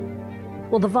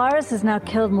Well, the virus has now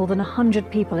killed more than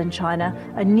 100 people in China,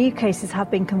 and new cases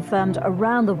have been confirmed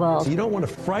around the world. You don't want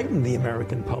to frighten the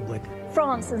American public.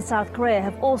 France and South Korea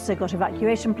have also got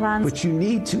evacuation plans. But you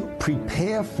need to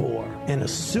prepare for and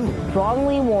assume.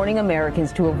 Strongly warning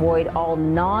Americans to avoid all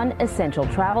non-essential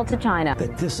travel to China.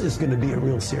 That this is going to be a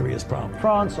real serious problem.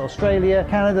 France, Australia,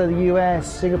 Canada, the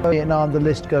US, Singapore, Vietnam, the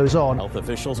list goes on. Health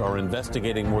officials are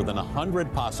investigating more than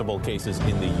 100 possible cases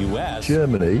in the US.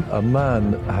 Germany, a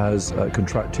man has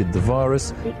contracted the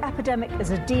virus. The epidemic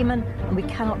is a demon, and we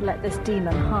cannot let this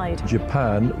demon hide.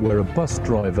 Japan, where a bus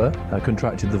driver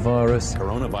contracted the virus.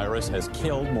 Coronavirus has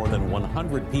killed more than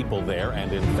 100 people there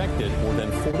and infected more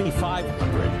than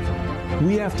 4,500.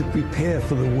 We have to prepare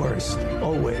for the worst,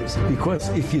 always, because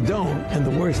if you don't and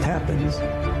the worst happens.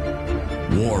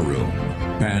 War Room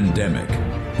Pandemic.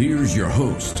 Here's your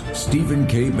host, Stephen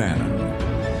K. Bannon.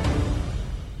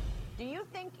 Do you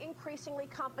think increasingly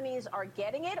companies are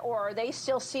getting it, or are they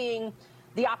still seeing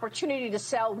the opportunity to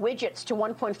sell widgets to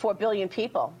 1.4 billion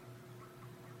people?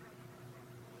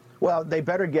 Well, they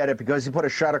better get it, because he put a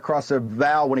shot across the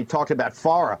bow when he talked about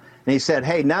FARA. And he said,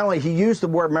 hey, not only he used the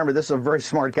word, remember, this is a very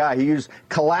smart guy, he used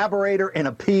collaborator and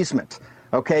appeasement.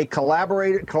 Okay,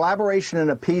 collaboration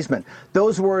and appeasement.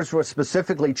 Those words were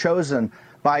specifically chosen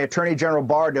by Attorney General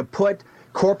Barr to put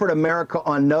corporate America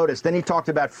on notice. Then he talked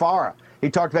about FARA. He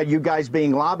talked about you guys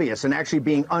being lobbyists and actually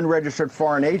being unregistered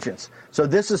foreign agents. So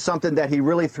this is something that he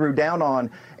really threw down on.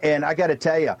 And I got to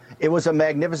tell you, it was a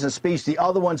magnificent speech. The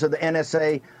other ones of the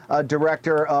NSA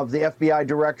director, of the FBI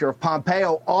director, of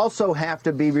Pompeo, also have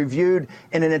to be reviewed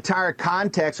in an entire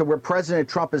context of where President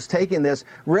Trump is taking this,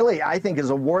 really, I think,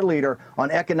 as a war leader on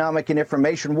economic and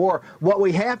information war. What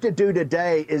we have to do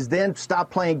today is then stop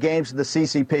playing games with the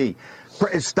CCP.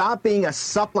 Stop being a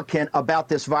supplicant about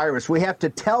this virus. We have to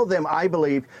tell them, I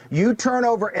believe, you turn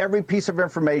over every piece of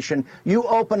information, you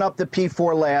open up the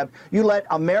P4 lab, you let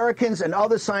Americans and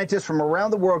other scientists from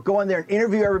around the world go in there and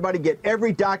interview everybody, get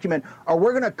every document, or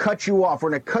we're going to cut you off.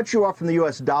 We're going to cut you off from the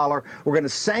U.S. dollar. We're going to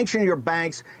sanction your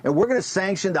banks, and we're going to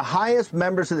sanction the highest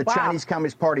members of the Chinese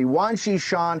Communist Party, Wang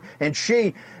Xishan and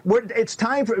Xi. It's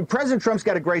time for, President Trump's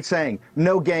got a great saying,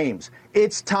 no games.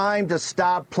 It's time to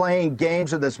stop playing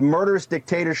games with this murderous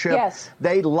dictatorship. Yes.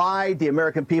 They lied. The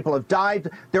American people have died.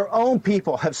 Their own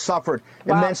people have suffered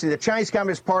immensely. The Chinese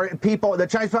Communist Party people,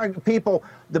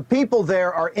 the people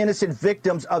there are innocent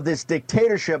victims of this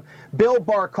dictatorship. Bill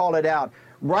Barr called it out.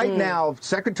 Right now,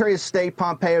 Secretary of State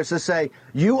Pompeo is to say,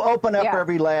 you open up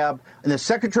every lab, and the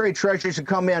Secretary of Treasury should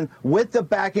come in with the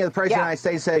backing of the President of the United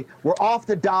States and say, we're off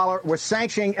the dollar, we're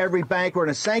sanctioning every bank, we're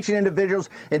going to sanction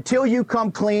individuals until you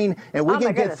come clean, and we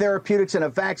can get therapeutics and a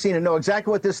vaccine and know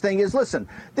exactly what this thing is. Listen,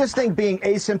 this thing being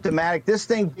asymptomatic, this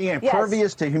thing being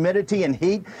impervious to humidity and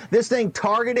heat, this thing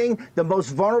targeting the most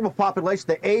vulnerable population,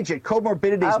 the aged,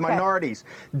 comorbidities, minorities.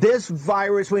 This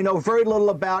virus we know very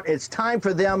little about. It's time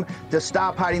for them to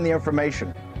stop hiding the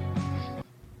information.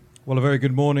 Well, a very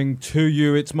good morning to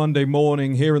you. It's Monday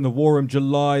morning here in the War Room,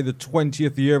 July the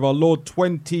 20th, the year of our Lord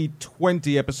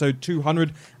 2020, episode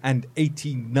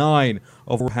 289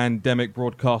 of Pandemic,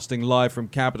 broadcasting live from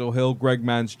Capitol Hill. Greg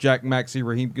Manz, Jack Maxey,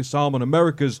 Raheem Kassam on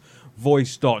America's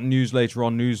Voice.news, later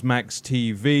on Newsmax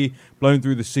TV, blown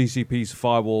through the CCP's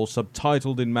firewall,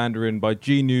 subtitled in Mandarin by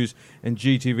G News and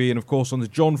GTV, and of course on the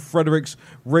John Fredericks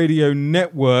Radio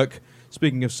Network.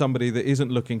 Speaking of somebody that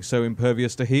isn't looking so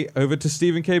impervious to heat, over to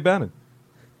Stephen K. Bannon.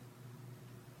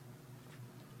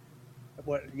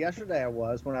 Well, yesterday I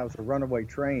was, when I was a runaway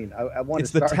train. I wanted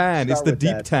it's the tan. It's the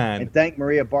deep tan. And thank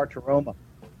Maria Bartiromo.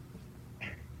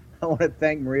 I want to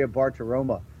thank Maria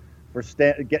Bartiromo for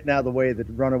getting out of the way of the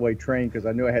runaway train, because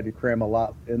I knew I had to cram a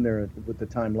lot in there with the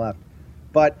time left.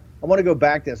 But I want to go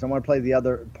back to this. I want to play the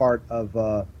other part of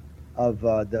the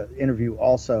interview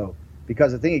also,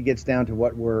 because I think it gets down to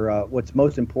what's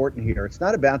most important here. It's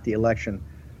not about the election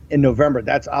in November.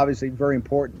 That's obviously very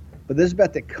important. But this is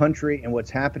about the country and what's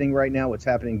happening right now, what's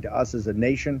happening to us as a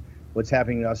nation, what's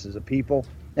happening to us as a people,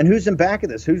 and who's in back of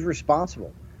this, who's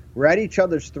responsible. We're at each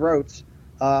other's throats,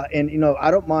 and,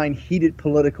 I don't mind heated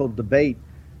political debate.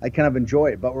 I kind of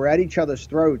enjoy it. But we're at each other's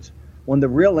throats when the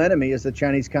real enemy is the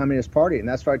Chinese Communist Party. And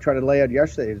that's what I tried to lay out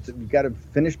yesterday. You've got to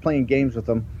finish playing games with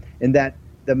them, and that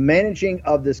the managing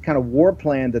of this kind of war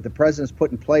plan that the president's put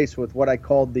in place with what I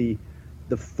called the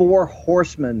four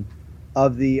horsemen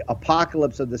of the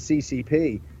apocalypse of the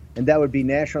CCP, and that would be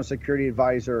National Security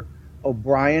Advisor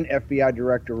O'Brien, FBI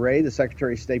Director Wray, the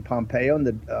Secretary of State Pompeo, and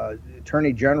the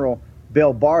Attorney General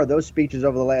Bill Barr. Those speeches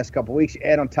over the last couple of weeks,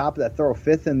 add on top of that, throw a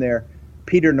fifth in there,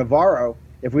 Peter Navarro.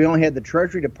 If we only had the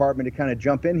Treasury Department to kind of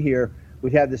jump in here,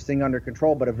 we'd have this thing under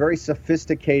control. But a very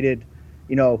sophisticated,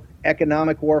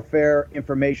 economic warfare,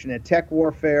 information and tech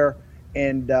warfare,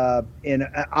 and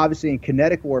obviously in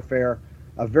kinetic warfare,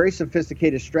 a very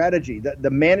sophisticated strategy. The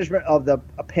management of the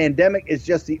pandemic is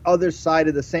just the other side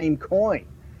of the same coin.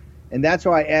 And that's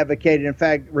why I advocated. In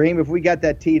fact, Raheem, if we got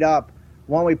that teed up,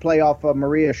 why don't we play off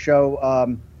Maria's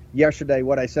show yesterday,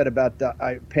 what I said about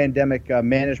pandemic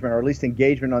management, or at least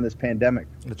engagement on this pandemic.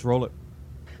 Let's roll it.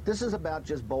 This is about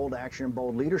just bold action and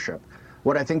bold leadership.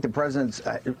 What I think the president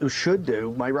should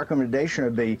do, my recommendation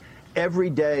would be, every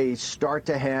day start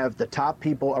to have the top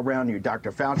people around you,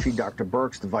 Dr. Fauci, Dr.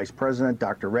 Birx, the vice president,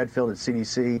 Dr. Redfield at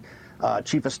CDC,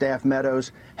 Chief of Staff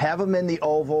Meadows, have them in the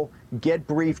Oval, get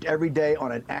briefed every day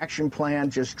on an action plan,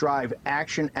 just drive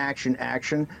action, action,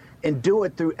 action, and do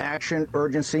it through action,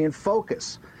 urgency, and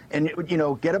focus. And,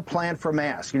 get a plan for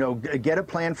masks, get a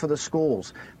plan for the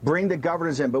schools, bring the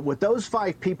governors in. But with those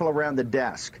 5 people around the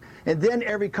desk, and then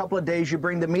every couple of days you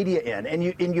bring the media in and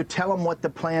you tell them what the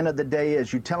plan of the day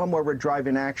is. You tell them where we're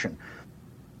driving action.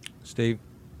 Steve?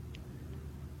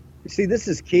 See, this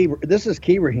is key. This is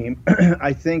key, Raheem.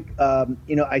 I think,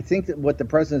 I think that what the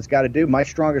president's got to do, my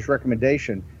strongest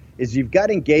recommendation, is you've got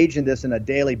to engage in this on a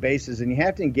daily basis. And you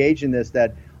have to engage in this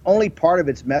that only part of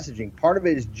it's messaging. Part of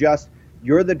it is just,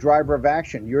 you're the driver of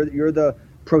action. You're the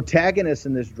protagonist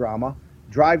in this drama.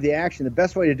 Drive the action. The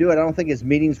best way to do it, I don't think, is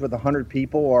meetings with 100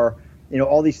 people or,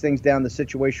 all these things down the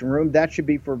Situation Room. That should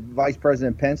be for Vice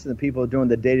President Pence and the people doing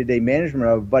the day-to-day management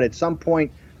of it. But at some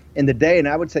point in the day, and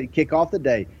I would say kick off the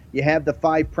day, you have the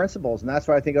 5 principles. And that's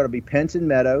why I think it ought to be Pence and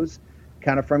Meadows,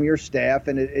 kind of from your staff.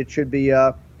 And it should be,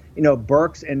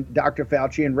 Birx and Dr.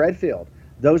 Fauci and Redfield.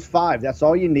 Those 5, that's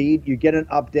all you need. You get an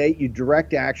update, you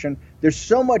direct action. There's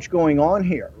so much going on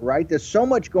here, right? There's so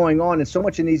much going on and so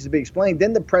much that needs to be explained.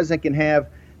 Then the president can have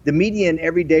the media in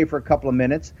every day for a couple of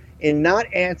minutes and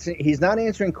he's not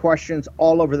answering questions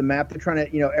all over the map. They're trying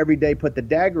to, every day put the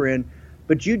dagger in.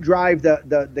 But you drive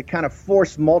the kind of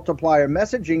force multiplier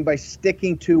messaging by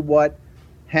sticking to what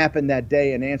happened that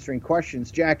day and answering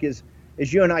questions. Jack, as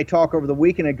you and I talk over the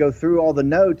weekend and go through all the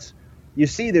notes, you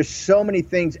see there's so many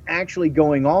things actually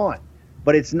going on,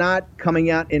 but it's not coming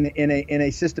out in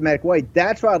a systematic way.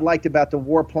 That's what I liked about the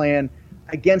war plan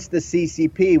against the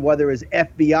CCP, whether it was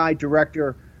FBI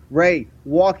Director Wray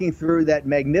walking through that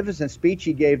magnificent speech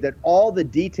he gave, that all the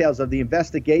details of the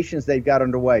investigations they've got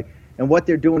underway and what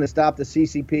they're doing to stop the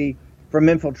CCP from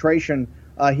infiltration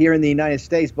here in the United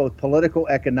States, both political,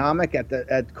 economic,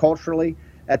 culturally,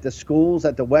 at the schools,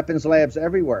 at the weapons labs,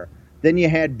 everywhere. Then you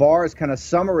had Barr's kind of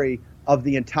summary of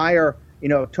the entire,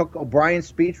 took O'Brien's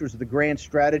speech, was the grand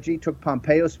strategy, took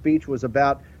Pompeo's speech, was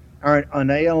about our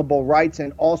unalienable rights,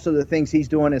 and also the things he's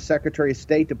doing as Secretary of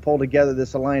State to pull together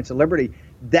this Alliance of Liberty.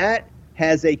 That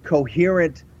has a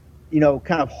coherent,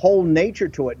 kind of whole nature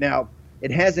to it. Now, it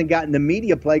hasn't gotten the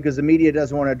media play because the media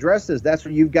doesn't want to address this. That's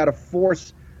where you've got to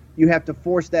force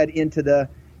that into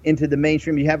the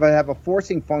mainstream. You have to have a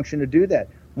forcing function to do that.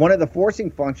 One of the forcing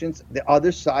functions, the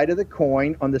other side of the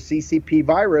coin on the CCP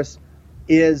virus,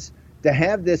 is to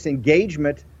have this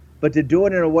engagement, but to do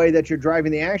it in a way that you're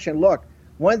driving the action. Look,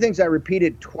 one of the things I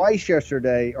repeated twice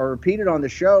yesterday, or repeated on the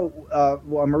show,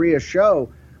 Maria's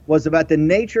show, was about the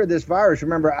nature of this virus.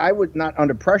 Remember, I was not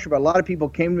under pressure, but a lot of people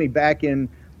came to me back in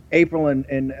April and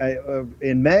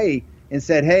in May and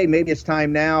said, hey, maybe it's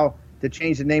time now to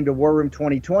change the name to War Room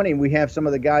 2020. And we have some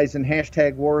of the guys in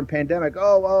hashtag War Room Pandemic.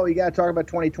 Oh, you got to talk about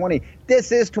 2020.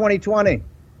 This is 2020.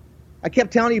 I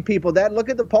kept telling you people that. Look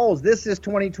at the polls. This is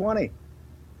 2020.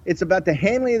 It's about the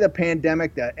handling of the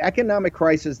pandemic, the economic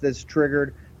crisis that's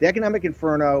triggered, the economic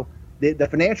inferno, the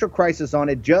financial crisis on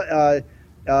it.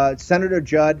 Senator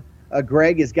Judd,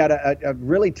 Greg, has got a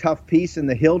really tough piece in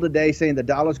the Hill today saying the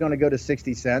dollar's going to go to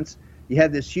 60 cents. You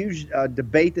have this huge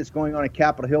debate that's going on at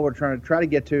Capitol Hill we're trying to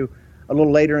get to a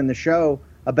little later in the show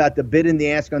about the bid and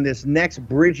the ask on this next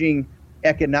bridging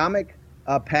economic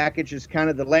package. Is kind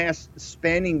of the last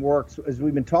spanning works, as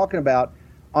we've been talking about,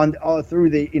 on through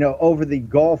the over the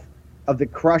gulf of the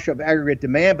crush of aggregate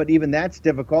demand. But even that's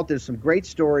difficult. There's some great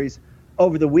stories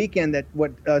over the weekend that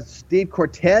what Steve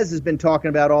Cortez has been talking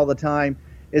about all the time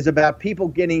is about people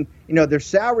getting their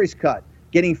salaries cut,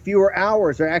 getting fewer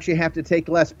hours, or actually have to take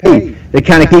less pay. They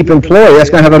kind of keep employed. That's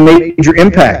going to have a major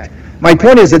impact. My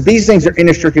point is that these things are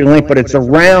inextricably linked, but it's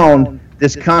around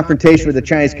this confrontation with the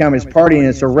Chinese Communist Party, and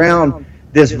it's around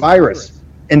this virus.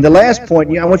 And the last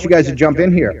point, I want you guys to jump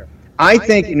in here. I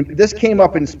think, and this came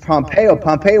up in Pompeo.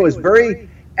 Pompeo was very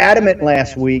adamant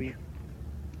last week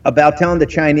about telling the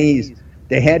Chinese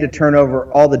they had to turn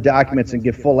over all the documents and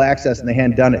give full access, and they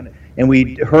hadn't done it. And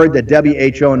we heard that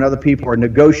WHO and other people are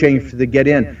negotiating to get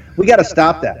in. We got to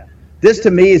stop that. This,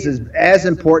 to me, is as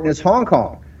important as Hong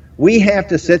Kong. We have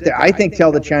to sit there. I think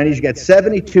tell the Chinese you got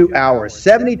 72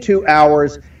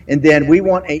 hours, and then we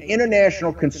want an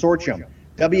international consortium.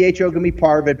 WHO can be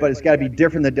part of it, but it's got to be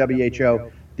different than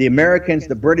WHO. The Americans,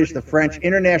 the British, the French,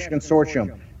 international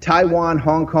consortium. Taiwan,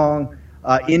 Hong Kong,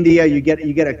 India. You get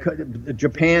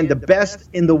Japan, the best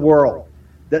in the world.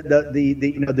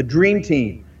 The dream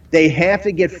team. They have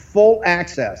to get full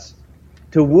access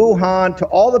to Wuhan, to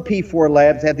all the P4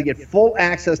 labs. They have to get full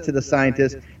access to the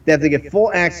scientists. They have to get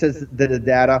full access to the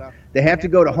data. They have to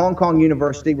go to Hong Kong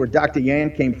University, where Dr.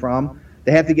 Yan came from.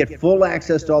 They have to get full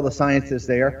access to all the scientists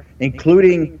there,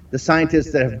 including the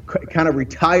scientists that have kind of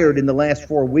retired in the last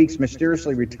 4 weeks,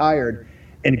 mysteriously retired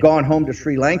and gone home to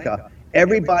Sri Lanka.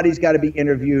 Everybody's got to be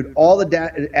interviewed, all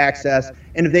the access.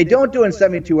 And if they don't do it in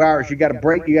 72 hours, you got to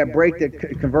break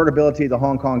the convertibility of the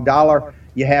Hong Kong dollar.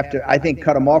 You have to, I think,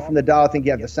 cut them off from the dollar. I think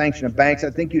you have to sanction the banks.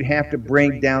 I think you have to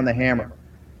bring down the hammer.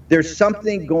 There's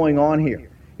something going on here.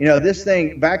 You know, this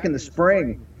thing back in the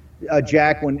spring,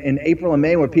 Jack, when in April and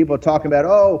May, when people are talking about,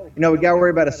 we got to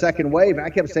worry about a second wave, I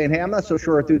kept saying, hey, I'm not so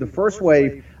sure through the first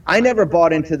wave. I never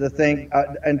bought into the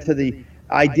into the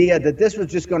idea that this was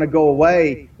just going to go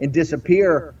away and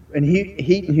disappear in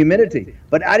heat and humidity.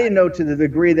 But I didn't know to the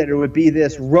degree that it would be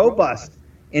this robust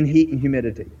in heat and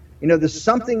humidity. You know, there's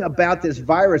something about this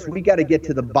virus we got to get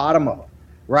to the bottom of,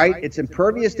 right? It's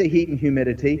impervious to heat and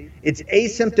humidity. It's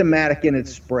asymptomatic in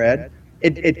its spread.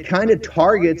 It kind of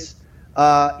targets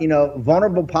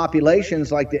vulnerable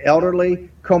populations like the elderly,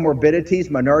 comorbidities,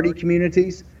 minority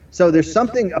communities. So there's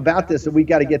something about this that we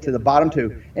got to get to the bottom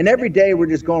to. And every day we're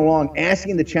just going along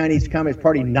asking the Chinese Communist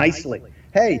Party nicely,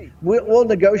 hey, we'll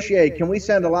negotiate. Can we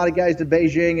send a lot of guys to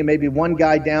Beijing and maybe one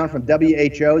guy down from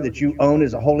WHO that you own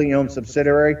as a wholly owned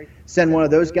subsidiary? Send one of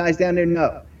those guys down there?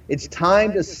 No. It's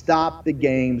time to stop the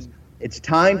games. It's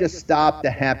time to stop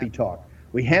the happy talk.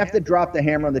 We have to drop the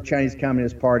hammer on the Chinese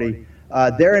Communist Party.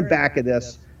 They're in back of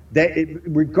this.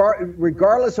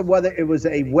 Regardless of whether it was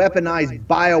a weaponized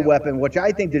bioweapon, which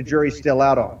I think the jury's still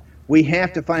out on, we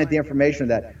have to find the information of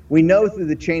that. We know through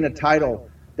the chain of title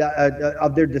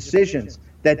of their decisions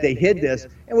that they hid this,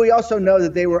 and we also know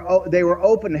that they were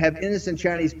open to have innocent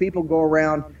Chinese people go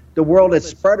around the world as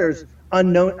spreaders,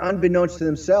 unbeknownst to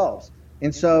themselves.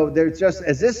 And so there's just,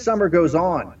 as this summer goes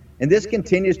on, and this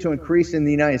continues to increase in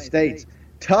the United States,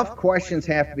 tough questions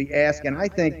have to be asked, and I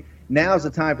think now's the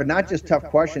time for not just tough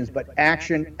questions, but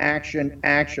action, action,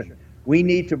 action.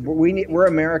 We're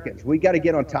Americans. We got to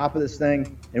get on top of this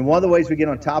thing. And one of the ways we get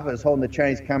on top of it is holding the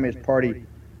Chinese Communist Party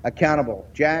accountable.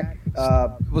 Jack?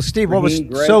 Well, Steve, Raheem, what was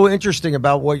Greg? So interesting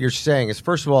about what you're saying is,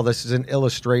 first of all, this is an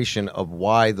illustration of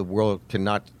why the world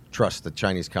cannot trust the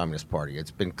Chinese Communist Party.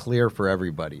 It's been clear for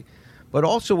everybody. But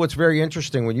also what's very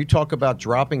interesting, when you talk about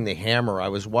dropping the hammer, I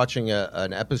was watching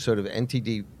an episode of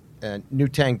NTD New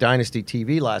Tang Dynasty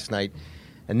TV last night,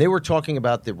 and they were talking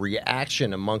about the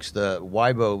reaction amongst the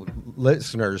Weibo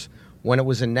listeners when it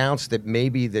was announced that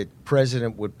maybe the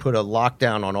president would put a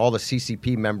lockdown on all the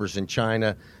CCP members in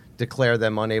China, declare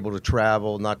them unable to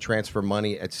travel, not transfer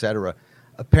money, etc.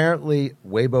 Apparently,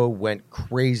 Weibo went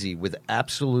crazy with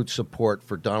absolute support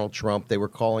for Donald Trump. They were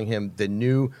calling him the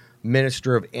new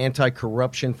Minister of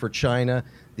Anti-Corruption for China.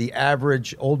 The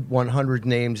average old 100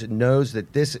 names knows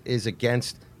that this is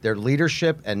against their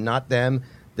leadership and not them.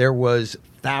 There was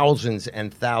thousands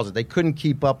and thousands. They couldn't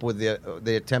keep up with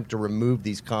the attempt to remove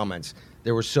these comments.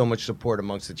 There was so much support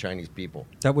amongst the Chinese people.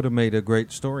 That would have made a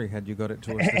great story had you got it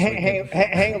to us.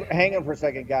 Hang on for a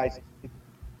second, guys.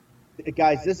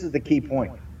 Guys, this is the key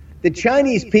point. The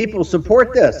Chinese people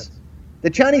support this. The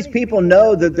Chinese people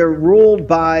know that they're ruled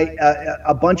by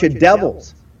a bunch of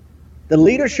devils. The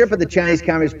leadership of the Chinese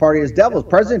Communist Party is devils.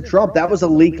 President Trump, that was a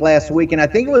leak last week, and I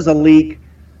think it was a leak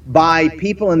by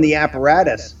people in the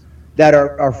apparatus that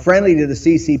are friendly to the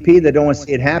CCP, that don't want to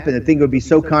see it happen, that think it would be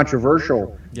so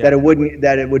controversial that it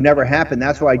would never happen.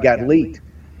 That's why it got leaked.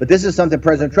 But this is something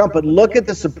President Trump. But look at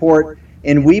the support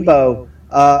in Weibo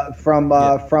from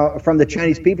the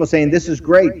Chinese people saying this is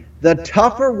great. The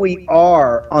tougher we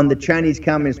are on the Chinese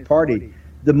Communist Party,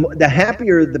 the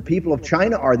happier the people of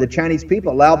China are. The Chinese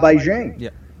people, Lao Beijing. Yeah.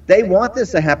 They want this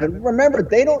to happen. Remember,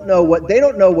 they don't know what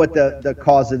the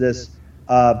cause of this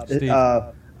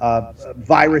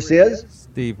virus is.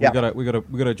 Steve, we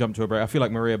gotta jump to a break. I feel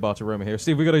like Maria Bartiromo here.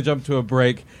 Steve, we gotta jump to a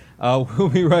break. We'll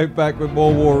be right back with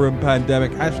more War Room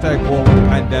Pandemic. # War Room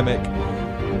Pandemic.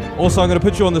 Also, I'm going to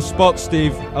put you on the spot,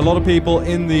 Steve. A lot of people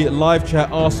in the live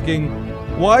chat asking,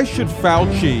 why should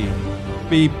Fauci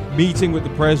be meeting with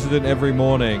the president every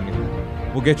morning?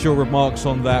 We'll get your remarks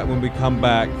on that when we come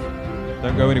back.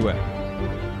 Don't go anywhere.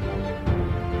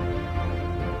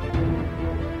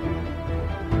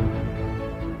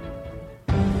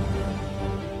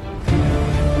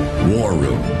 War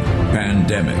Room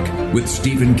Pandemic with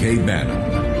Stephen K. Bannon.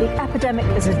 The epidemic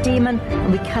is a demon,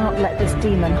 and we cannot let this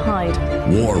demon hide.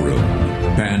 War Room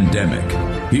Pandemic.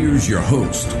 Here's your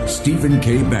host, Stephen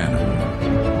K. Bannon.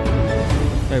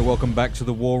 Hey, welcome back to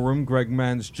the War Room. Greg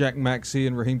Manz, Jack Maxey,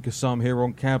 and Raheem Kassam here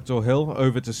on Capitol Hill.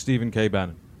 Over to Stephen K.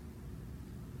 Bannon.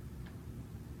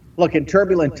 Look, in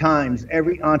turbulent times,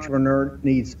 every entrepreneur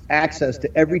needs access to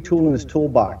every tool in his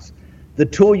toolbox. The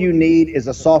tool you need is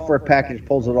a software package that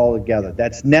pulls it all together.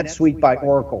 That's NetSuite by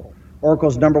Oracle.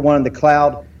 Oracle's #1 in the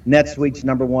cloud. NetSuite's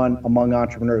 #1 among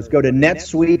entrepreneurs. Go to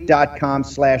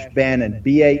netsuite.com/Bannon,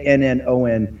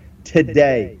 Bannon,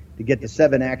 today to get the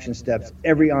 7 action steps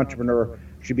every entrepreneur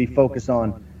should be focused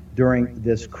on during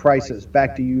this crisis.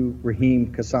 Back to you,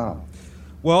 Raheem Kassam.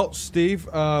 Well, Steve,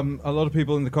 a lot of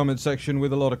people in the comment section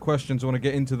with a lot of questions. I want to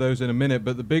get into those in a minute,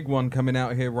 but the big one coming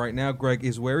out here right now, Greg,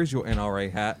 is where is your NRA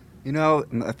hat? You know,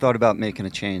 I thought about making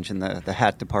a change in the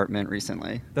hat department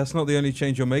recently. That's not the only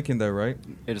change you're making, though, right?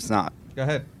 It is not. Go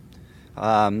ahead.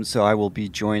 So I will be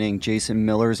joining Jason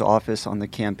Miller's office on the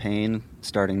campaign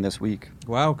starting this week.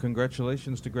 Wow,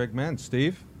 congratulations to Greg Manz.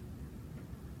 Steve?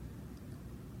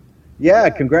 Yeah,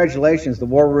 congratulations. The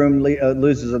War Room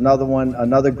loses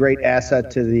another great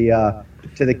asset to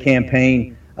the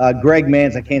campaign. Greg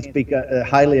Manz, I can't speak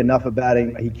highly enough about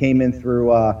him. He came in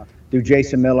through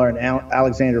Jason Miller, and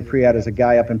Alexander Priat is a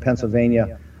guy up in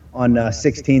Pennsylvania on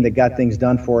 16 that got things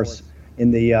done for us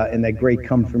in that great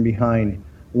come from behind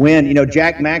win. You know,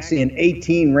 Jack Maxey in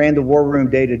 18 ran the War Room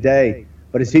day to day,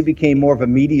 but as he became more of a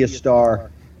media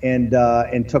star and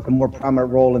took a more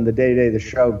prominent role in the day-to-day of the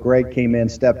show, Greg came in,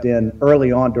 stepped in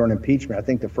early on during impeachment, I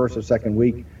think the first or second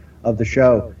week of the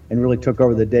show, and really took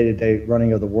over the day-to-day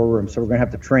running of the War Room. So we're going to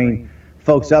have to train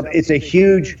folks up. It's a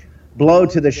huge blow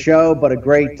to the show, but a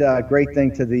great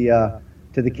thing to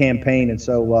the campaign. And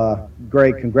so,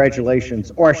 Greg,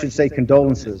 congratulations, or I should say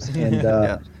condolences, and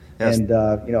Yes. and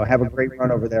have a great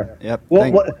run over there. Yep.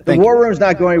 The War Room's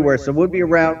not going anywhere, so we'll be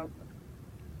around.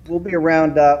 We'll be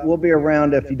around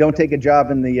if you don't take a job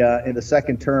in the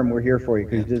second term. We're here for you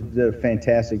because you did a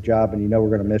fantastic job, and we're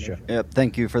going to miss you. Yep.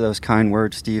 Thank you for those kind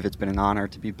words, Steve. It's been an honor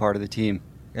to be part of the team.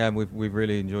 Yeah, and we've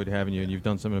really enjoyed having you, and you've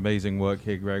done some amazing work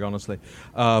here, Greg, honestly.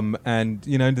 And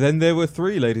then there were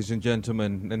 3, ladies and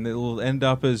gentlemen, and it'll end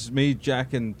up as me,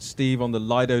 Jack, and Steve on the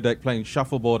Lido deck playing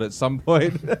shuffleboard at some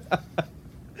point.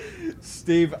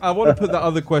 Steve, I want to put the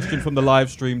other question from the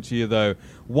live stream to you, though.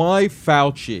 Why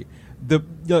Fauci?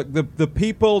 The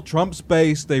people, Trump's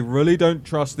base, they really don't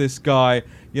trust this guy.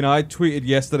 I tweeted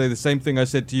yesterday the same thing I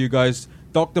said to you guys.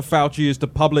 Dr. Fauci is to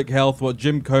public health what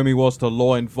Jim Comey was to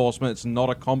law enforcement. It's not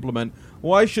a compliment.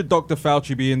 Why should Dr.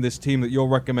 Fauci be in this team that you're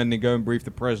recommending go and brief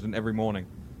the president every morning?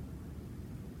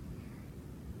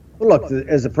 Well, look,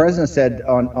 as the president said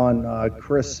on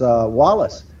Chris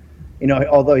Wallace,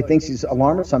 although he thinks he's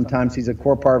alarmist sometimes, he's a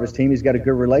core part of his team. He's got a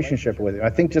good relationship with him. I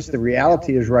think just the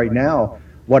reality is right now,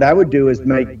 what I would do is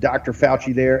make Dr.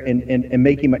 Fauci there and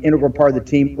make him an integral part of the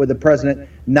team with the president,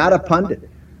 not a pundit.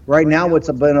 Right now, what's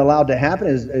been allowed to happen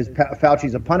is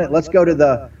Fauci's a pundit. Let's go to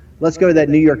that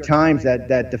New York Times,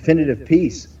 that definitive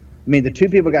piece. I mean, the 2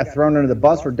 people got thrown under the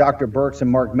bus were Dr. Birx and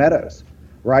Mark Meadows,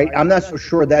 right? I'm not so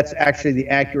sure that's actually the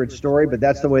accurate story, but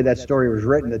that's the way that story was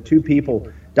written. The 2 people,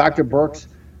 Dr. Birx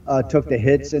took the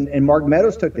hits and Mark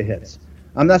Meadows took the hits.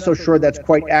 I'm not so sure that's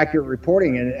quite accurate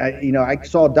reporting. And I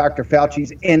saw Dr.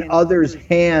 Fauci's and others'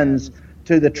 hands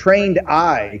to the trained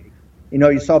eye.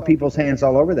 You saw people's hands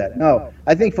all over that. No,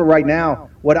 I think for right now,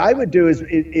 what I would do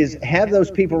is have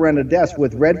those people around the desk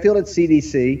with Redfield at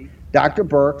CDC, Dr.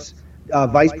 Birx,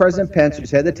 Vice President Pence,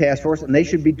 who's head of the task force, and they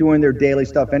should be doing their daily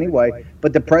stuff anyway.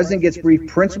 But the president gets briefed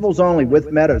principles only with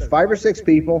Meadows. 5 or 6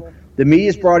 people. The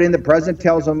media's brought in. The president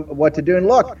tells them what to do. And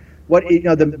look,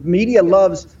 the media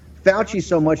loves Fauci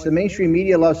so much. The mainstream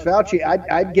media loves Fauci.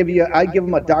 I'd give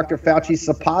him a Dr. Fauci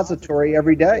suppository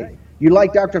every day. You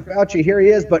like Dr. Fauci, here he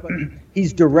is, but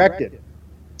he's directed.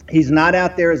 He's not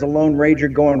out there as a lone ranger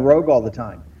going rogue all the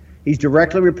time. He's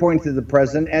directly reporting to the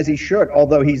president, as he should,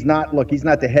 although he's not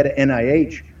the head of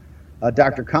NIH,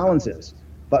 Dr. Collins is,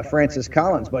 but Francis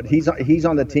Collins. But he's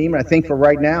on the team, and I think for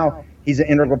right now, he's an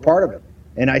integral part of it.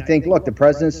 And I think, look, the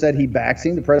president said he backs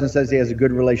him. The president says he has a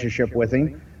good relationship with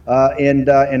him. And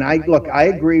I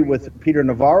agree with Peter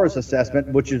Navarro's assessment,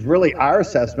 which is really our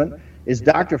assessment, is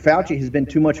Dr. Fauci has been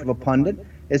too much of a pundit,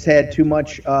 has had too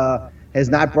much, has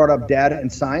not brought up data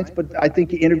and science, but I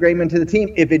think you integrate him into the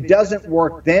team. If it doesn't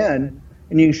work then,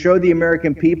 and you show the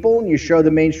American people and you show the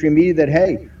mainstream media that,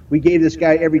 hey, we gave this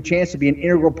guy every chance to be an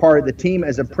integral part of the team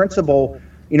as a principal,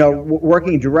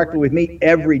 working directly with me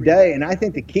every day. And I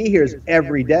think the key here is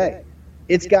every day.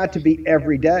 It's got to be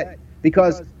every day.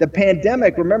 because the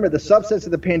pandemic, remember, the subsets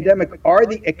of the pandemic are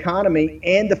the economy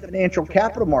and the financial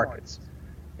capital markets.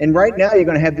 And right now you're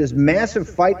going to have this massive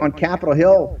fight on Capitol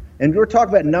Hill. And we're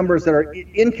talking about numbers that are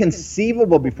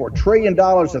inconceivable before. $1 trillion to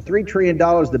 $3 trillion,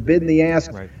 the bid and the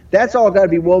ask. Right. That's all got to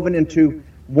be woven into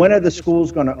when are the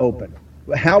schools going to open?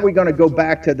 How are we going to go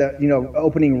back to the,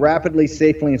 opening rapidly,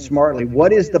 safely, and smartly?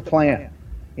 What is the plan?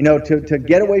 To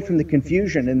get away from the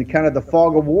confusion and the kind of the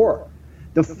fog of war.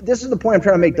 This is the point I'm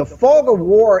trying to make. The fog of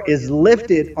war is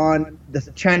lifted on the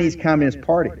Chinese Communist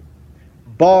Party.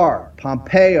 Barr,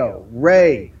 Pompeo,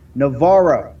 Wray,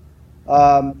 Navarro,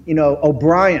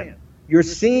 O'Brien. You're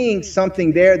seeing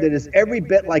something there that is every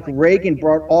bit like Reagan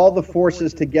brought all the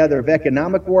forces together of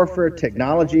economic warfare,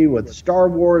 technology, with Star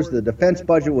Wars, the defense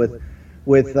budget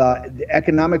with the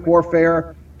economic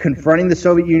warfare, confronting the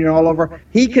Soviet Union all over.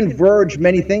 He converged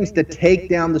many things to take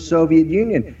down the Soviet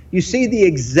Union. You see the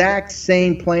exact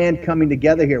same plan coming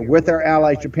together here with our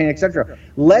allies, Japan, etc.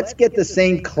 Let's get the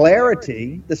same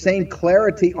clarity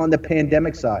on the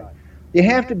pandemic side. You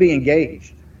have to be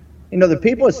engaged. The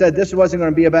people that said this wasn't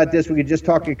going to be about this, we could just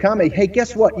talk economy. Hey,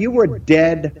 guess what? You were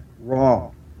dead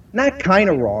wrong. Not kind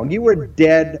of wrong. You were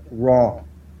dead wrong.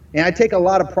 And I take a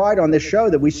lot of pride on this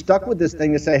show that we stuck with this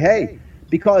thing to say, hey,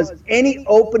 because any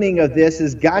opening of this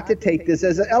has got to take this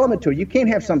as an element to it. You can't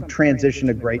have some transition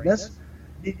to greatness.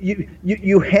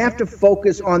 You have to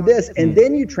focus on this, and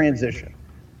then you transition.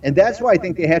 And that's why I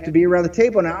think they have to be around the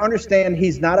table. And I understand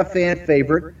he's not a fan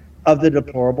favorite of the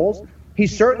deplorables.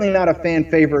 He's certainly not a fan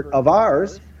favorite of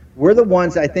ours. We're the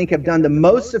ones I think have done the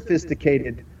most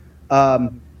sophisticated,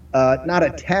 not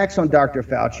attacks on Dr.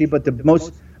 Fauci, but the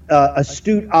most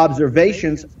astute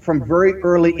observations from very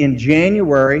early in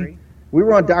January. We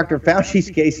were on Dr. Fauci's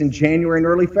case in January and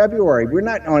early February. We're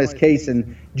not on his case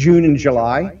in June and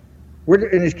July. We're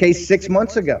in his case 6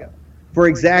 months ago for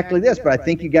exactly this. But I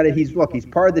think he's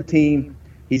part of the team.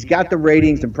 He's got the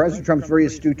ratings, and President Trump's very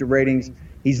astute to ratings.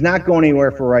 He's not going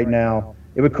anywhere for right now.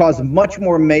 It would cause much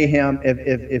more mayhem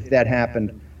if that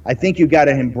happened. I think you got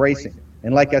to embrace it.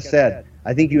 And like I said,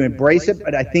 I think you embrace it,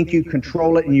 but I think you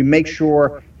control it and you make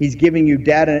sure he's giving you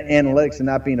data and analytics and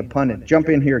not being a pundit. Jump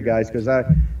in here, guys, because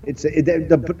with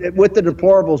the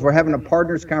deplorables, we're having a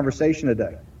partners conversation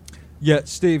today. Yeah,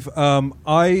 Steve,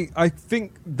 I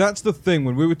think that's the thing.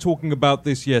 When we were talking about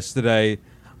this yesterday,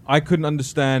 I couldn't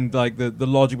understand the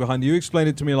logic behind it. You explained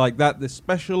it to me like that,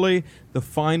 especially the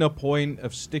finer point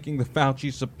of sticking the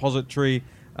Fauci suppository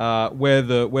where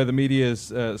the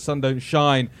media's sun don't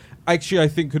shine. Actually, I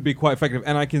think could be quite effective.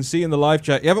 And I can see in the live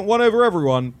chat, you haven't won over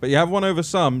everyone, but you have won over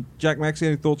some. Jack Maxey,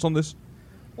 any thoughts on this?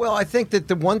 Well, I think that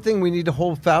the one thing we need to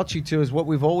hold Fauci to is what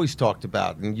we've always talked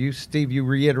about. And you, Steve, you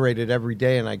reiterate it every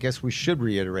day, and I guess we should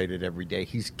reiterate it every day.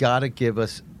 He's got to give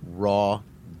us raw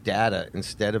data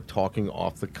instead of talking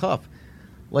off the cuff.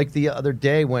 Like the other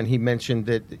day when he mentioned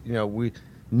that,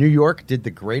 New York did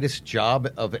the greatest job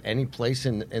of any place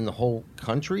in the whole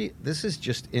country. This is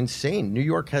just insane. New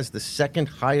York has the second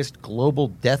highest global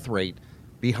death rate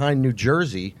behind New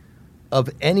Jersey of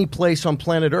any place on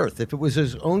planet Earth. If it was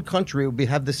his own country, it would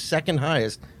have the second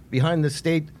highest behind the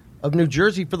state of New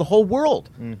Jersey for the whole world.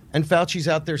 And Fauci's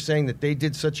out there saying that they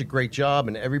did such a great job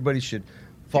and everybody should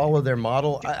follow their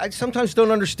model. I sometimes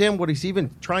don't understand what he's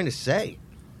even trying to say.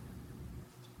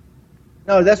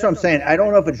 No, that's what I'm saying. I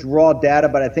don't know if it's raw data,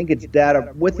 but I think it's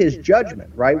data with his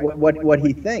judgment, right? What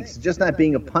he thinks, just not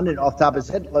being a pundit off the top of his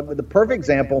head. The perfect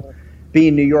example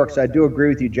being New York. So I do agree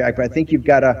with you, Jack, but I think you've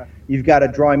got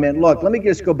to draw him in. Look, let me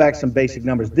just go back some basic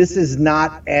numbers. This is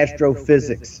not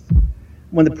astrophysics.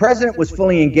 When the president was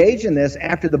fully engaged in this,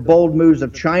 after the bold moves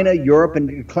of China, Europe, and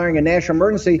declaring a national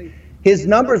emergency, his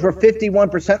numbers were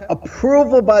 51%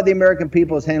 approval by the American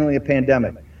people as handling a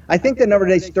pandemic. I think the number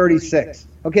today is 36.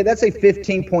 Okay, that's a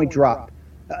 15-point drop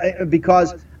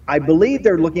because I believe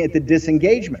they're looking at the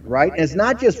disengagement, right? And it's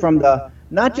not just from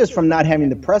not having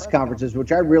the press conferences,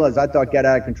 which I realized I thought got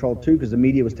out of control too because the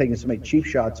media was taking so many cheap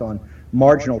shots on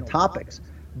marginal topics.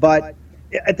 But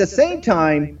at the same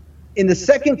time, in the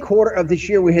second quarter of this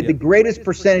year, we had the greatest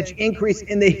percentage increase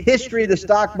in the history of the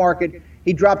stock market.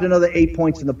 He dropped another 8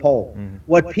 points in the poll.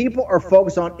 What people are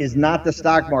focused on is not the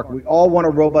stock market. We all want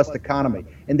a robust economy,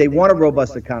 and they want a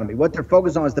robust economy. What they're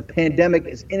focused on is the pandemic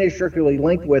is inextricably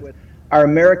linked with our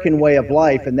American way of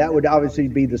life, and that would obviously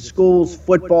be the schools,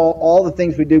 football, all the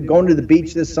things we do, going to the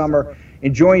beach this summer,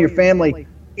 enjoying your family,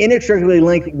 inextricably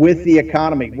linked with the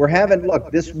economy. We're having,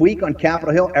 look, this week on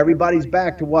Capitol Hill, everybody's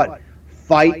back to what?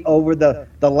 Fight over the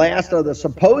last of the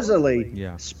supposedly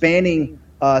spanning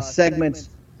segments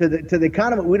to the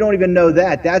economy. We don't even know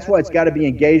that. That's why it's got to be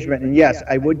engagement. And yes,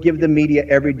 I would give the media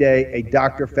every day a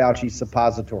Dr. Fauci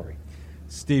suppository.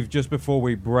 Steve, just before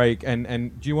we break,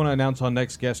 and do you want to announce our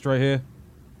next guest right here?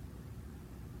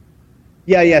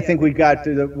 Yeah, I think we got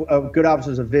to the good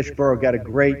officers of Fishboro, got a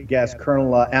great guest,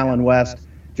 Colonel Alan West,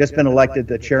 just been elected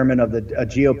the chairman of the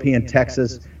GOP in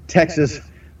Texas. Texas,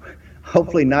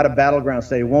 hopefully not a battleground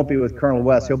state. It won't be with Colonel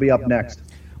West. He'll be up next.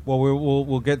 Well,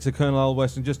 we'll get to Colonel Al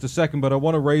West in just a second, but I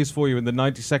want to raise for you in the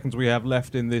 90 seconds we have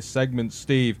left in this segment,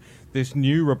 Steve, this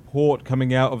new report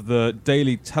coming out of the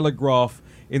Daily Telegraph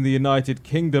in the United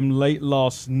Kingdom late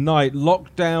last night.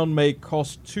 Lockdown may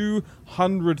cost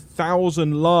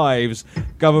 200,000 lives.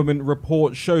 Government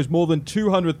report shows more than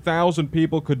 200,000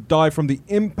 people could die from the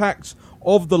impacts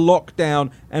of the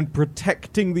lockdown and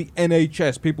protecting the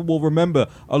NHS. People will remember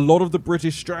a lot of the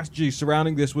British strategy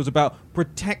surrounding this was about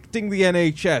protecting the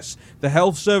NHS. The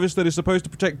health service that is supposed to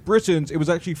protect Britons, it was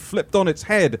actually flipped on its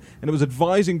head, and it was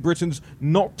advising Britons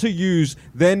not to use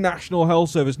their national health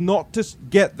service, not to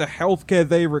get the healthcare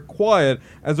they required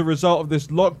as a result of this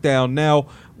lockdown. Now,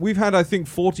 we've had, I think,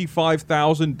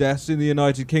 45,000 deaths in the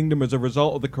United Kingdom as a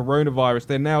result of the coronavirus.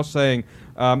 They're now saying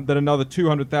that another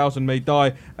 200,000 may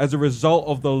die as a result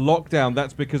of the lockdown.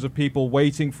 That's because of people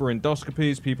waiting for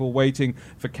endoscopies, people waiting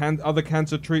for other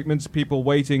cancer treatments, people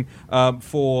waiting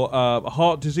for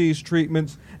heart disease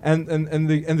treatments. And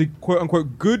the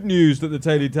quote-unquote good news that the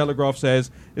Daily Telegraph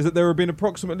says is that there have been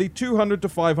approximately 200 to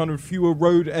 500 fewer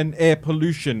road and air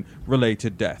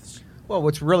pollution-related deaths. Well,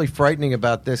 what's really frightening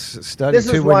about this study, this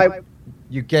is why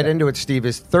you get into it, Steve,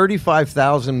 is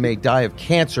 35,000 may die of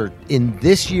cancer in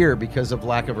this year because of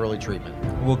lack of early treatment.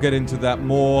 We'll get into that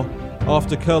more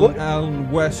after Colonel Alan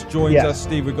West joins us.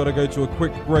 Steve, we've got to go to a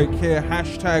quick break here.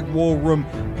 Hashtag War Room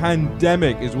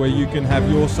Pandemic is where you can have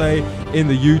your say in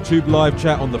the YouTube live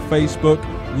chat, on the Facebook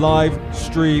live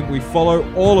stream. We follow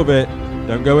all of it.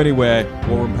 Don't go anywhere.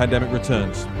 War Room Pandemic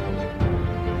returns.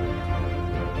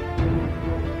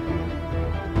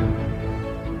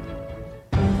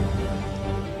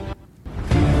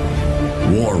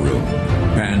 War Room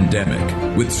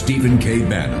Pandemic with Stephen K.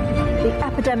 Bannon. The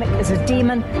epidemic is a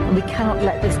demon, and we cannot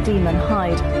let this demon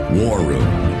hide. War Room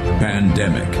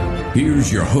Pandemic.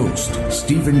 Here's your host,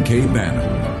 Stephen K. Bannon.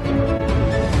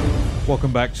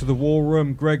 Welcome back to the War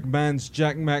Room. Greg Manz,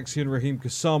 Jack Maxey, and Raheem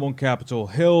Kassam on Capitol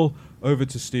Hill. Over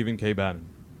to Stephen K. Bannon.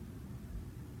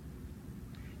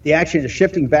 The action is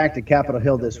shifting back to Capitol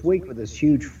Hill this week with this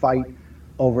huge fight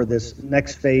over this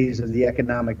next phase of the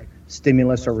economic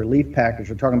stimulus or relief package.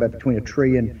 We're talking about between $1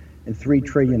 trillion and $3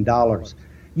 trillion.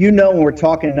 You know, when we're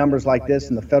talking numbers like this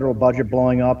and the federal budget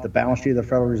blowing up, the balance sheet of the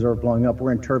Federal Reserve blowing up,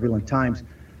 we're in turbulent times.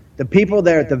 The people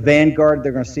there at the vanguard,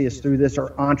 they're going to see us through this,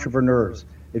 are entrepreneurs.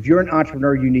 If you're an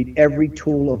entrepreneur, you need every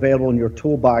tool available in your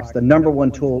toolbox. The number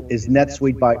one tool is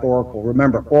NetSuite by Oracle.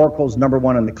 Remember, Oracle's number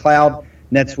one in the cloud.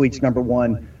 NetSuite's number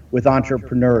one with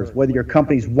entrepreneurs. Whether your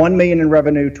company's $1 million in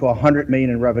revenue to $100 million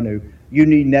in revenue, you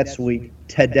need NetSuite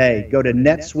today. Go to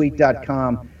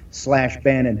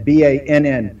netsuite.com/Bannon,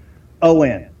 BANNON,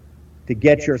 to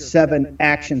get your 7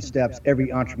 action steps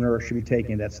every entrepreneur should be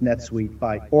taking. That's NetSuite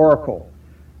by Oracle.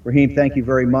 Raheem, thank you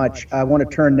very much. I want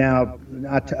to turn now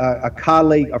to a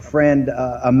colleague, a friend,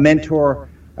 a mentor,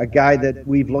 a guy that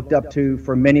we've looked up to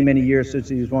for many, many years since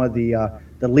he was one of the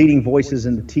leading voices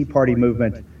in the Tea Party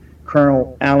movement,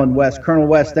 Colonel Alan West. Colonel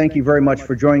West, thank you very much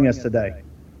for joining us today.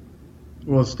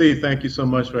 Well, Steve, thank you so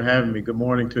much for having me. Good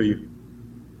morning to you.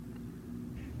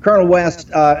 Colonel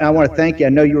West, I want to thank you. I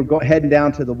know you were heading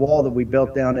down to the wall that we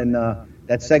built down in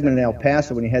that segment in El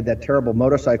Paso when you had that terrible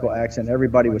motorcycle accident.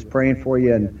 Everybody was praying for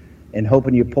you and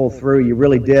hoping you pulled through. You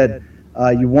really did.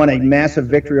 You won a massive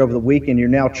victory over the weekend. You're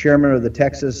now chairman of the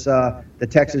Texas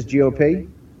GOP.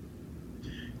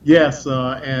 Yes,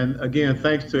 and again,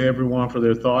 thanks to everyone for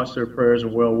their thoughts, their prayers,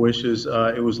 and well wishes.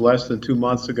 It was less than 2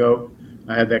 months ago.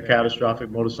 I had that catastrophic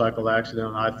motorcycle accident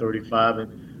on I-35,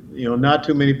 and not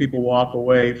too many people walk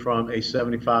away from a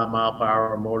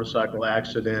 75-mile-per-hour motorcycle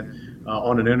accident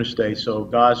on an interstate. So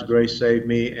God's grace saved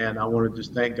me, and I want to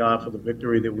just thank God for the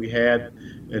victory that we had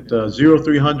at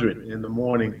 0300 in the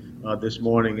morning this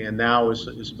morning. And now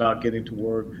it's about getting to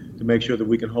work to make sure that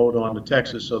we can hold on to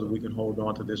Texas so that we can hold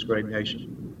on to this great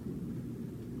nation.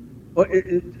 Well,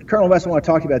 Colonel West, I want to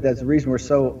talk to you about that. The reason we're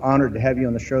so honored to have you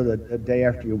on the show the day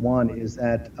after you won is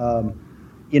that,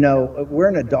 we're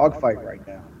in a dogfight right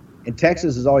now. And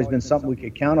Texas has always been something we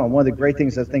could count on. One of the great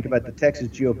things I think about the Texas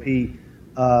GOP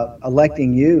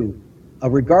electing you,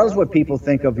 regardless of what people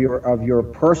think of your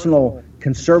personal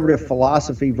conservative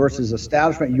philosophy versus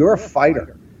establishment, you're a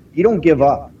fighter. You don't give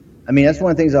up. I mean, that's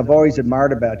one of the things I've always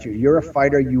admired about you. You're a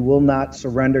fighter. You will not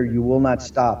surrender. You will not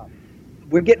stop.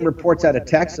 We're getting reports out of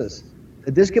Texas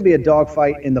that this could be a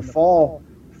dogfight in the fall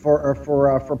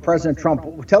for President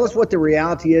Trump. Tell us what the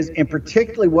reality is, and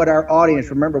particularly what our audience.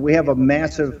 Remember, we have a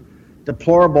massive,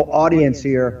 deplorable audience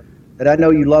here that I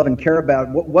know you love and care about.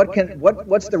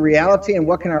 What's the reality, and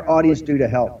what can our audience do to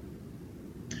help?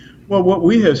 Well, what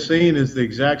we have seen is the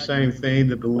exact same thing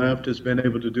that the left has been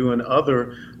able to do in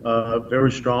other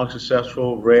very strong,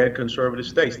 successful red conservative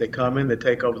states. They come in, they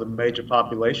take over the major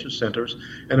population centers,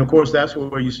 and of course that's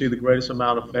where you see the greatest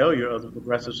amount of failure of the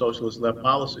progressive socialist left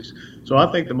policies. So I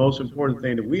think the most important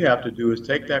thing that we have to do is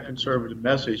take that conservative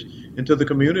message into the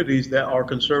communities that are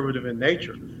conservative in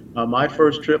nature. My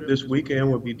first trip this weekend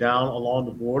would be down along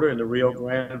the border in the Rio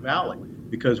Grande Valley,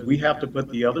 because we have to put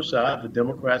the other side, the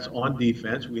Democrats, on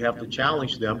defense. We have to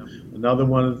challenge them. Another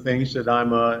one of the things that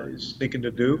I'm seeking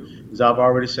to do is I've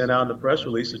already sent out in the press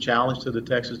release a challenge to the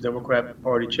Texas Democratic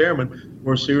Party chairman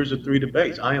for a series of 3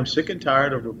 debates. I am sick and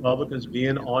tired of Republicans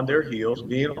being on their heels,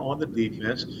 being on the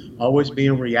defense, always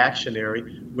being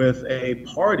reactionary with a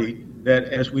party that,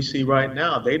 as we see right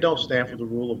now, they don't stand for the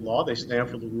rule of law, they stand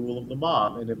for the rule of the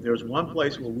mob. And if there's one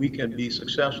place where we can be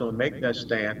successful and make that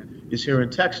stand, is here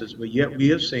in Texas. But yet we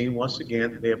have seen, once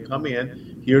again, they have come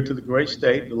in here to the great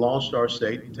state, the Lone Star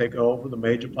State, and take over the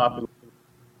major population.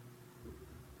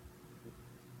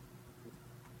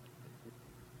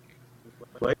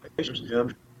 I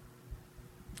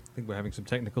think we're having some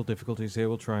technical difficulties here.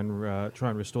 We'll try and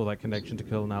restore that connection to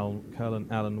Colonel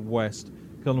Alan West.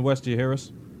 Colonel West, do you hear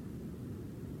us?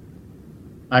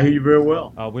 I hear you very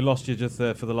well. We lost you just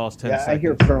for the last 10 seconds. I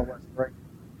hear Colonel West, right?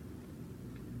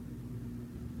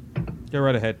 Go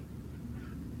right ahead.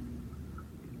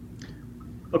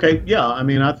 Okay, yeah. I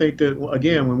mean, I think that,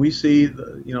 again, when we see,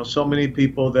 so many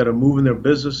people that are moving their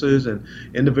businesses and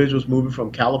individuals moving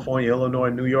from California, Illinois,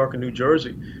 New York, and New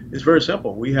Jersey, it's very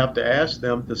simple. We have to ask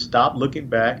them to stop looking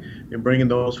back and bringing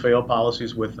those failed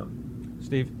policies with them.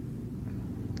 Steve?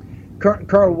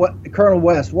 Colonel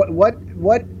West,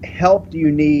 what help do you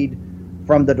need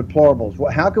from the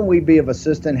deplorables? How can we be of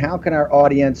assistance? How can our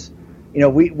audience,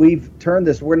 we've turned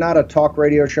this. We're not a talk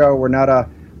radio show. We're not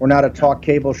a talk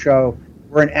cable show.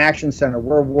 We're an action center.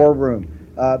 We're a war room.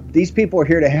 These people are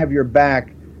here to have your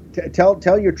back.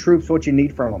 Tell your troops what you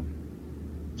need from them.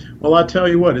 Well, I tell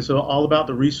you what, it's all about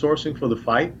the resourcing for the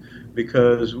fight.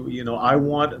 Because, I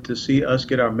want to see us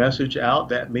get our message out.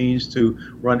 That means to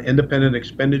run independent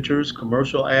expenditures,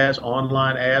 commercial ads,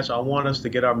 online ads. I want us to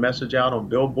get our message out on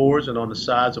billboards and on the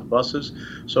sides of buses.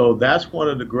 So that's one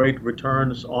of the great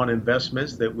returns on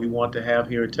investments that we want to have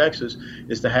here in Texas,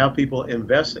 is to have people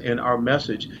invest in our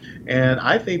message. And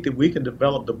I think that we can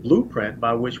develop the blueprint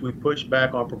by which we push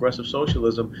back on progressive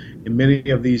socialism in many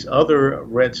of these other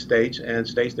red states and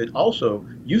states that also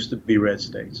used to be red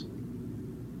states.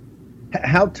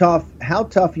 How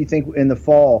tough you think in the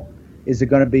fall is it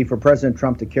going to be for President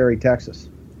Trump to carry Texas?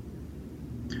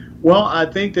 Well, I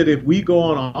think that if we go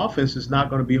on offense, it's not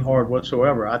going to be hard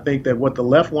whatsoever. I think that what the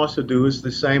left wants to do is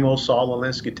the same old Saul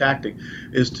Alinsky tactic,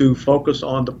 is to focus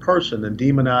on the person and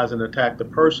demonize and attack the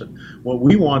person. What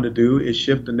we want to do is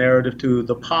shift the narrative to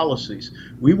the policies.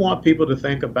 We want people to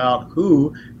think about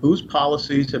whose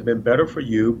policies have been better for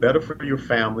you, better for your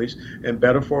families, and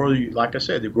better for, like I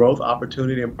said, the growth,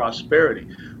 opportunity, and prosperity.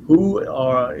 Who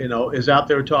is out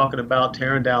there talking about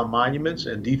tearing down monuments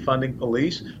and defunding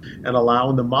police and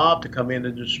allowing the mob to come in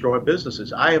and destroy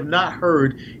businesses. I have not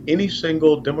heard any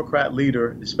single Democrat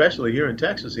leader, especially here in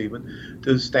Texas even,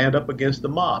 to stand up against the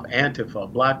mob. Antifa,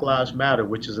 Black Lives Matter,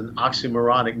 which is an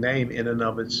oxymoronic name in and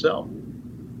of itself.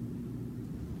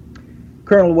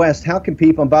 Colonel West, how can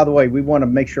people, and by the way, we want to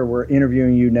make sure we're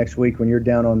interviewing you next week when you're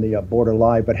down on the border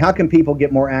live, but how can people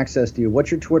get more access to you?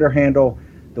 What's your Twitter handle?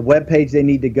 The webpage they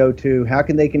need to go to? How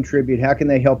can they contribute? How can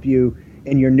they help you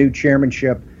in your new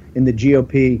chairmanship in the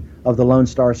GOP of the Lone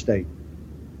Star State?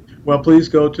 Well, please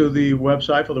go to the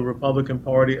website for the Republican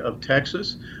Party of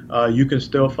Texas. You can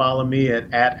still follow me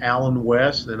at Alan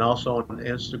West and also on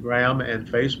Instagram and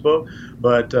Facebook.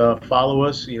 But follow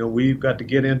us. We've got to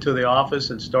get into the office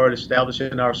and start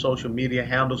establishing our social media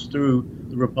handles through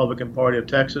the Republican Party of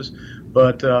Texas.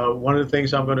 But one of the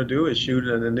things I'm going to do is shoot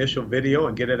an initial video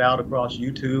and get it out across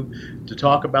YouTube to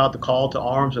talk about the call to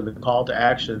arms and the call to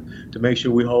action to make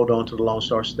sure we hold on to the Lone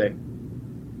Star State.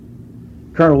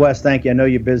 Colonel West, thank you. I know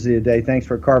you're busy today. Thanks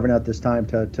for carving out this time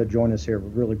to join us here. We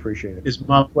really appreciate it. It's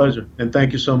my pleasure, and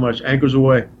thank you so much. Anchors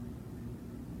away.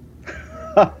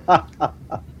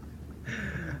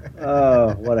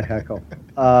 Oh, what a heckle.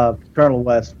 Colonel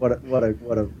West, what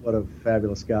a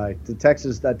fabulous guy. The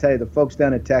Texas, I tell you, the folks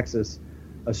down in Texas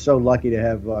are so lucky to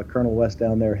have Colonel West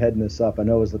down there heading this up. I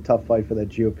know it was a tough fight for that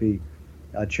GOP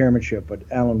chairmanship, but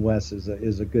Alan West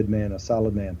is a good man, a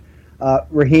solid man.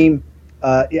 Raheem,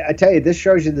 I tell you, this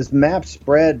shows you this map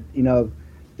spread.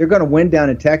 They're going to win down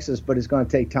in Texas, but it's going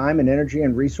to take time and energy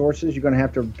and resources. You're going to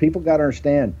have to. People got to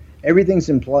understand everything's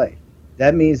in play.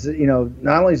 That means that,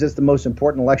 not only is this the most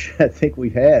important election I think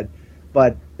we've had,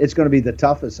 but it's going to be the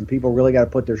toughest, and people really got to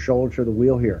put their shoulder to the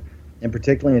wheel here, and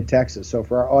particularly in Texas. So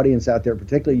for our audience out there,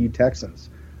 particularly you Texans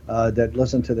that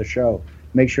listen to the show,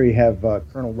 make sure you have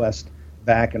Colonel West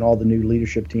back and all the new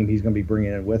leadership team he's going to be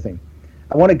bringing in with him.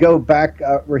 I want to go back,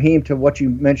 Raheem, to what you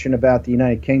mentioned about the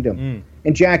United Kingdom.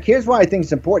 And Jack, here's why I think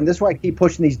it's important. This is why I keep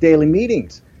pushing these daily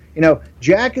meetings.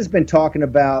 Jack Maxey's been talking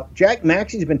about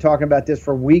this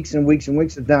for weeks and weeks and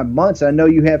weeks, if not months. I know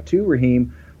you have too,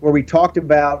 Raheem, where we talked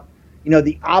about,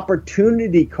 the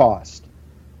opportunity cost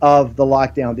of the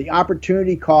lockdown, the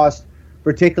opportunity cost,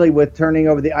 particularly with turning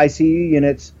over the ICU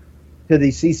units to the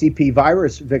CCP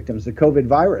virus victims, the COVID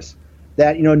virus.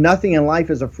 That, nothing in life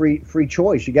is a free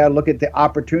choice. You got to look at the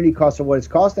opportunity cost of what it's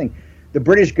costing. The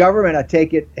British government, I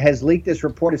take it, has leaked this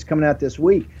report. It's coming out this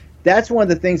week. That's one of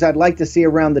the things I'd like to see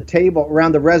around the table,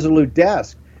 around the Resolute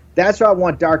desk. That's why I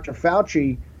want Dr.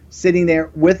 Fauci sitting there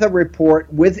with a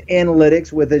report, with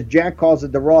analytics, with, as Jack calls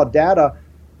it, the raw data,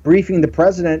 briefing the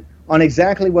president on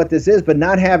exactly what this is, but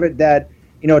not have it that,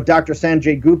 Dr.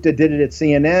 Sanjay Gupta did it at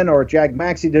CNN, or Jack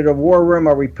Maxey did it at War Room,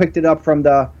 or we picked it up from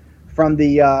the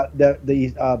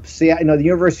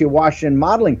University of Washington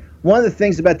modeling. One of the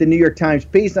things about the New York Times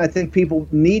piece, and I think people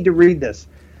need to read this,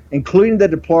 including the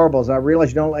deplorables. I realize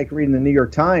you don't like reading the New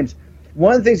York Times.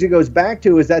 One of the things it goes back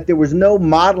to is that there was no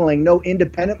modeling, no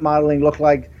independent modeling looked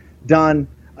like done,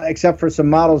 except for some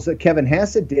models that Kevin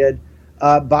Hassett did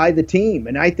by the team.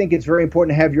 And I think it's very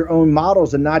important to have your own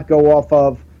models and not go off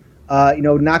of,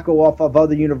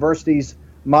 other universities'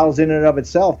 models in and of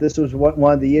itself. This was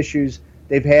one of the issues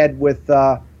they've had with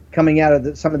coming out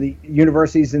of some of the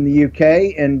universities in the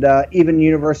UK and even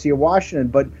University of Washington.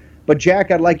 But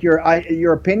Jack, I'd like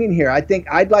your opinion here. I think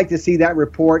I'd like to see that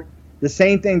report, the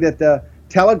same thing that the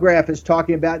Telegraph is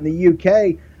talking about in the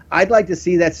UK. I'd like to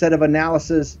see that set of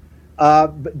analysis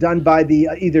done by the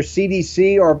either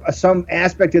CDC or some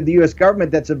aspect of the U.S.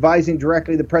 government that's advising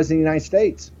directly the President of the United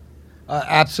States.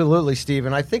 Absolutely, Steve.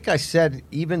 And I think I said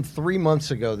even 3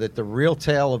 months ago that the real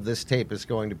tale of this tape is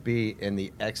going to be in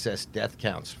the excess death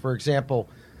counts. For example,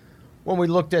 when we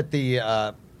looked at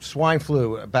the swine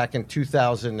flu back in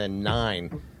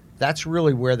 2009, that's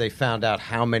really where they found out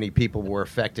how many people were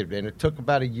affected. And it took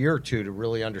about a year or two to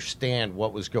really understand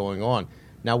what was going on.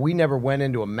 Now, we never went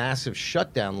into a massive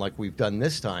shutdown like we've done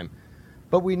this time.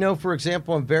 But we know, for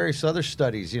example, in various other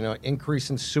studies, increase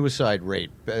in suicide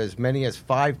rate, as many as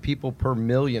 5 people per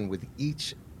million with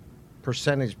each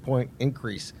percentage point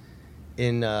increase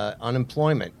in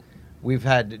unemployment. We've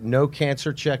had no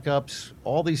cancer checkups.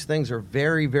 All these things are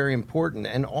very, very important.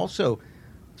 And also,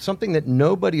 something that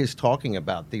nobody is talking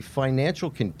about, the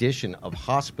financial condition of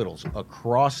hospitals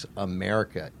across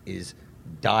America is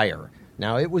dire.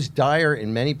 Now, it was dire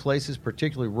in many places,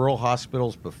 particularly rural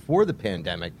hospitals before the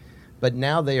pandemic, but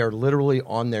now they are literally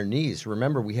on their knees.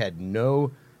 Remember, we had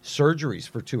no surgeries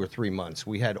for 2 or 3 months.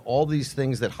 We had all these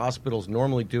things that hospitals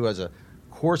normally do as a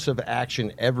course of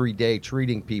action every day,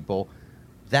 treating people.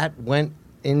 That went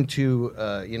into,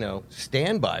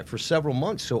 standby for several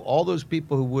months. So all those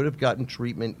people who would have gotten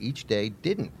treatment each day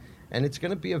didn't. And it's going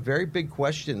to be a very big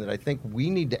question that I think we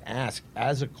need to ask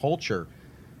as a culture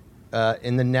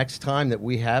in the next time that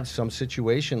we have some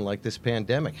situation like this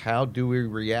pandemic. How do we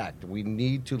react? We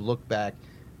need to look back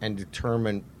and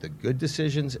determine the good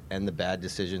decisions and the bad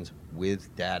decisions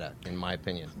with data, in my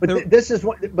opinion. But this is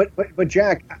what. But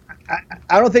Jack,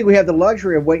 I don't think we have the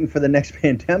luxury of waiting for the next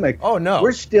pandemic. Oh no,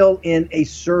 we're still in a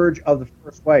surge of the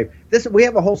first wave. We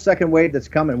have a whole second wave that's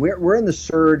coming. We're in the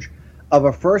surge of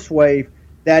a first wave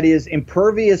that is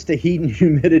impervious to heat and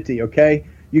humidity. Okay,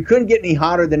 you couldn't get any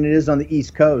hotter than it is on the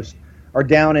East Coast or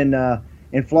down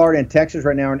in Florida and Texas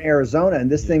right now, in Arizona,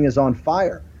 and this thing is on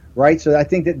fire. Right, so I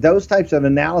think that those types of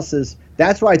analysis,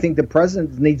 that's why I think the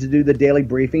president needs to do the daily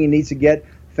briefing. He needs to get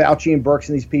Fauci and Birx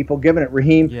and these people giving it.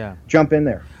 Raheem, jump in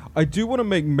there. I do want to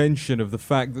make mention of the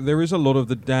fact that there is a lot of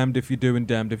the damned if you do and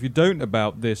damned if you don't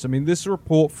about this. I mean, this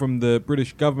report from the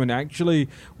British government, actually,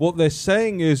 what they're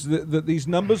saying is that these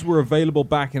numbers were available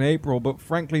back in April, but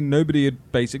frankly, nobody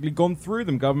had basically gone through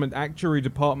them. Government Actuary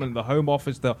Department, the Home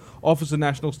Office, the Office of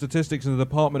National Statistics, and the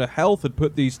Department of Health had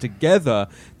put these together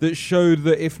that showed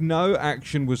that if no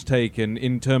action was taken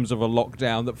in terms of a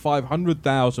lockdown, that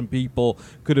 500,000 people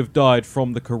could have died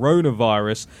from the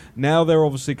coronavirus. Now they're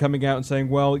obviously coming out and saying,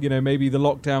 well, maybe the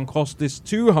lockdown cost us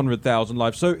 200,000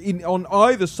 lives. So on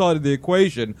either side of the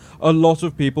equation, a lot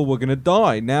of people were going to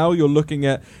die. Now you're looking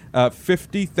at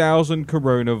 50,000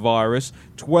 coronavirus,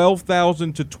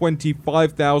 12,000 to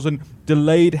 25,000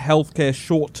 delayed healthcare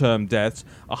short-term deaths,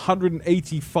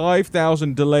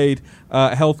 185,000 delayed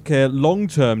healthcare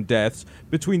long-term deaths,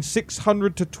 between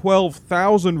 600 to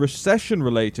 12,000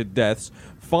 recession-related deaths,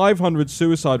 500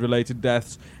 suicide-related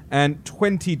deaths, and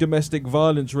 20 domestic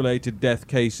violence-related death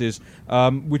cases,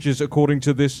 which is according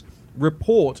to this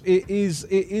report. It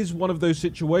is one of those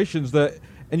situations that,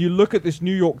 and you look at this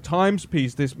New York Times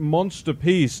piece, this monster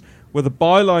piece, where the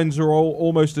bylines are all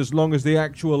almost as long as the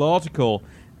actual article,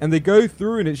 and they go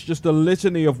through and it's just a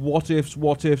litany of what ifs,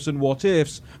 and what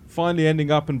ifs, finally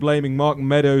ending up and blaming Mark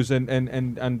Meadows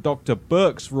and Dr.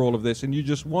 Birx for all of this. And you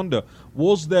just wonder,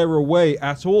 was there a way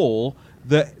at all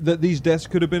that these deaths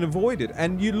could have been avoided?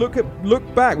 And you look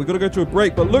back, we've got to go to a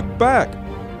break, but look back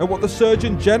at what the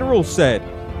Surgeon General said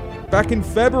back in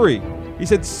February. He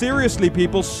said, seriously,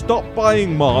 people, stop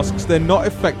buying masks. They're not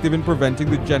effective in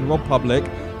preventing the general public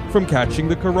from catching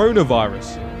the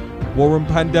coronavirus. War Room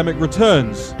Pandemic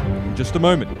returns in just a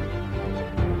moment.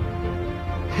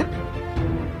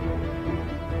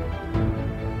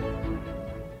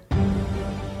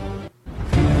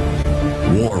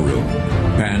 War Room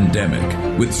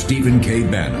Pandemic with Stephen K.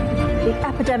 Bannon. The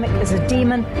epidemic is a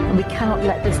demon, and we cannot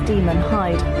let this demon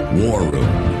hide. War Room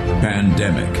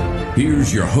Pandemic.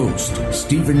 Here's your host,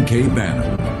 Stephen K.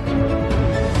 Bannon.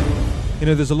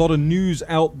 There's a lot of news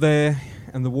out there,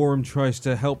 and the War Room tries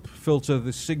to help filter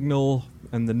the signal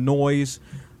and the noise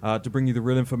to bring you the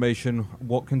real information,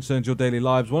 what concerns your daily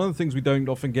lives. One of the things we don't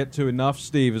often get to enough,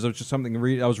 Steve, is just something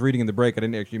I was reading in the break. I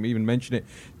didn't actually even mention it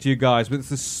to you guys, but it's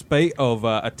the spate of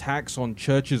attacks on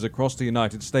churches across the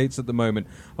United States at the moment.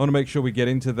 I want to make sure we get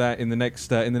into that in the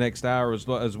next hour, as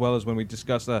well as when we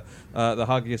discuss the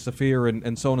Hagia Sophia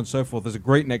and so on and so forth. There's a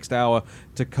great next hour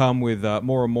to come with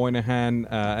Maura Moynihan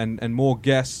and more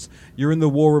guests. You're in the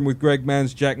War Room with Greg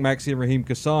Manz, Jack Maxey, and Raheem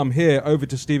Kassam. Here, over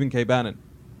to Stephen K. Bannon.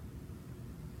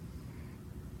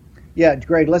 Yeah,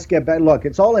 Greg, let's get back. Look,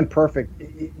 it's all imperfect.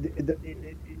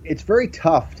 It's very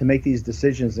tough to make these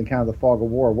decisions in kind of the fog of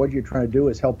war. What you're trying to do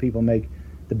is help people make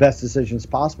the best decisions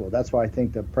possible. That's why I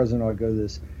think the president ought to go to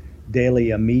this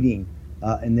daily meeting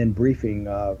and then briefing,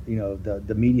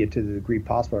 the media to the degree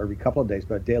possible every couple of days,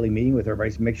 but a daily meeting with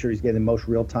everybody to make sure he's getting the most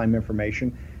real-time information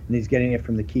and he's getting it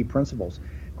from the key principles.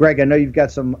 Greg, I know you've got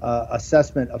some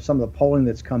assessment of some of the polling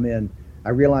that's come in. I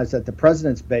realize that the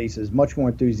president's base is much more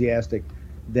enthusiastic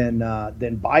than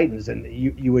Biden's, and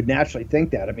you would naturally think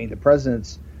that. I mean, the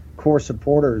president's core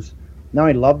supporters not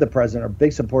only love the president, are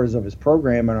big supporters of his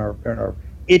program and are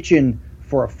itching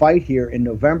for a fight here in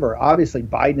November. Obviously,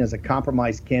 Biden is a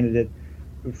compromised candidate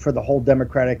for the whole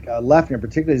Democratic left, and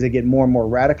particularly as they get more and more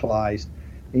radicalized.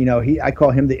 I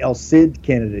call him the El Cid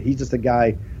candidate. He's just a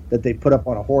guy that they put up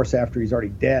on a horse after he's already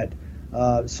dead.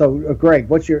 Greg,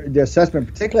 what's the assessment?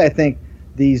 Particularly, I think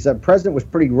the president was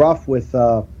pretty rough with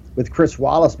Chris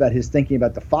Wallace about his thinking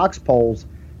about the Fox polls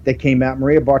that came out.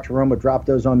 Maria Bartiromo dropped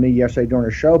those on me yesterday during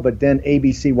her show, but then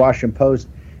ABC, Washington Post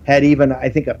had even, I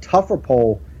think, a tougher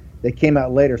poll that came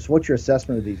out later. So what's your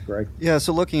assessment of these, Greg? Yeah,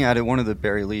 so looking at it, one of the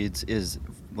Barry leads is,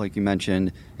 like you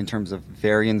mentioned, in terms of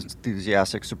very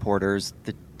enthusiastic supporters,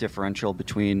 the differential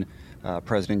between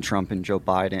President Trump and Joe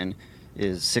Biden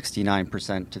is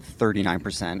 69% to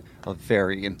 39% of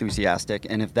very enthusiastic.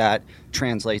 And if that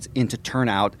translates into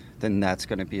turnout, then that's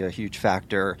going to be a huge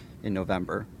factor in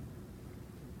November.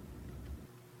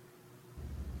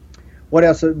 What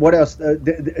else?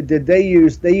 Did they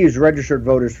use? They used registered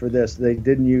voters for this. They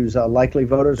didn't use likely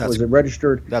voters. Was it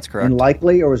registered? That's correct. And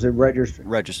likely, or was it registered?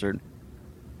 Registered.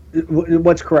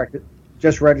 What's correct?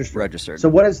 Just registered. Registered. So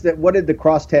what did the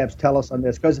crosstabs tell us on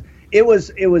this? Because it was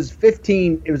a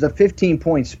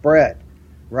 15-point spread,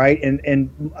 right?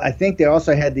 And I think they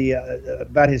also had the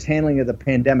about his handling of the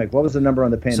pandemic. What was the number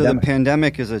on the pandemic? So the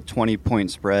pandemic is a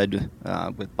 20-point spread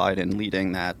with Biden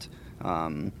leading that.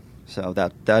 So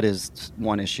that is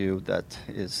one issue that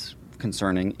is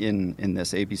concerning in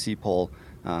this ABC poll,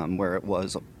 where it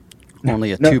was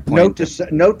only a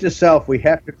 2-point. Note to self: we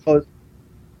have to close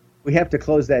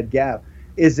that gap.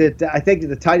 Is it? I think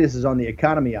the tightest is on the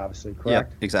economy, obviously.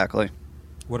 Correct. Yeah, exactly.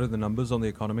 What are the numbers on the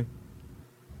economy?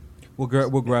 We'll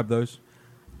grab those.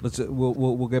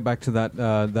 We'll get back to that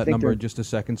number in just a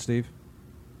second, Steve.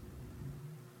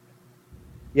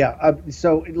 Yeah.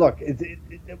 So look,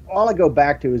 all I go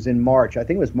back to is in March. I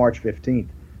think it was March 15th.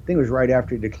 I think it was right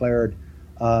after he declared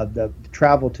the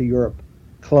travel to Europe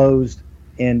closed,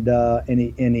 and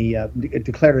he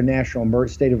declared a national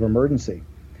state of emergency.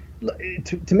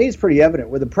 to me, it's pretty evident.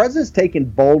 Where the president's taken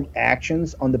bold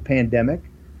actions on the pandemic,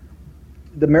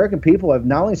 the American people have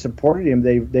not only supported him,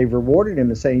 they've rewarded him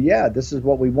and saying, yeah, this is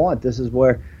what we want. This is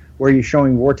where you're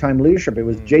showing wartime leadership. It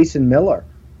was Jason Miller,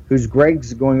 who's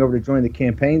Greg's going over to join the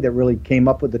campaign, that really came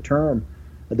up with the term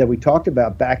that we talked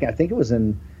about back, I think it was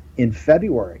in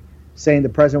February, saying the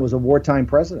president was a wartime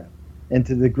president. And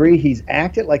to the degree he's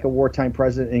acted like a wartime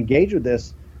president and engaged with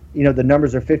this, the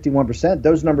numbers are 51%.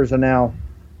 Those numbers are now,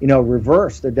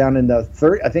 reversed. They're down in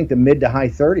the mid to high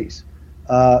 30s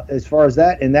as far as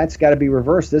that. And that's got to be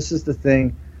reversed. This is the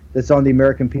thing that's on the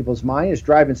American people's mind. It's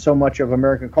driving so much of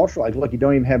American culture. Like, look, you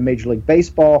don't even have Major League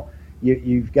Baseball.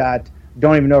 You've got,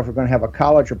 don't even know if we're going to have a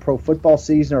college or pro football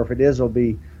season, or if it is, it'll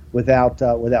be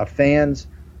without fans.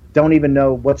 Don't even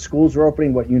know what schools are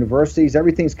opening, what universities.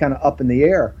 Everything's kind of up in the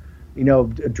air.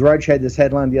 Drudge had this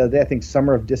headline the other day, I think,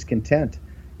 Summer of Discontent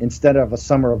instead of a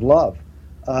Summer of Love.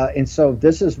 And so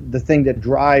this is the thing that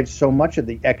drives so much of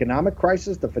the economic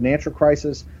crisis, the financial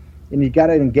crisis, and you got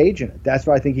to engage in it. That's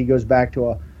why I think he goes back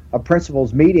to a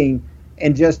principals meeting,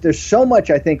 and just there's so much,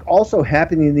 I think, also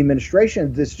happening in the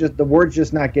administration. The word's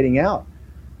just not getting out.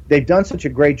 They've done such a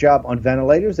great job on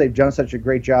ventilators. They've done such a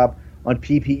great job on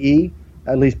PPE,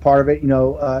 at least part of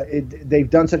it. They've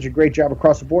done such a great job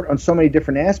across the board on so many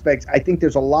different aspects. I think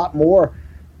there's a lot more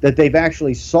that they've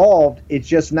actually solved. It's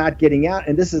just not getting out.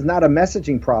 And this is not a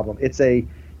messaging problem.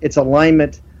 It's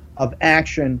alignment of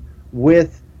action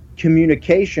with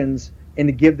communications, and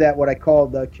to give that what I call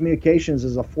the communications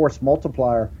as a force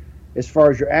multiplier as far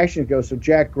as your action goes. So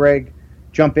Jack, Greg,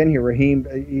 jump in here. Raheem,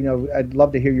 I'd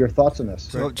love to hear your thoughts on this.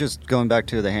 So just going back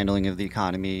to the handling of the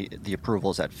economy, the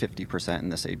approval's at 50% in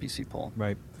this ABC poll.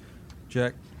 Right.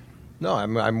 Jack? No,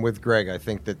 I'm with Greg. I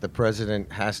think that the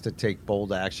president has to take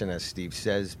bold action, as Steve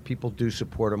says. People do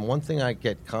support him. One thing I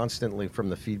get constantly from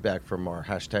the feedback from our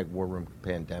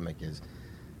 #WarRoomPandemic is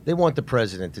they want the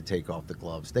president to take off the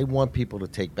gloves. They want people to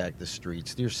take back the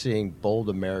streets. They're seeing bold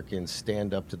Americans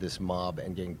stand up to this mob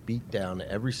and getting beat down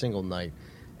every single night.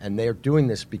 And they're doing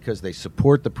this because they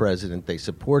support the president, they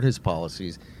support his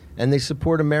policies, and they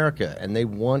support America. And they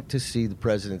want to see the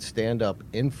president stand up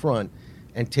in front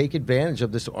and take advantage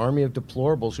of this army of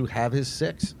deplorables who have his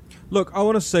six. Look, I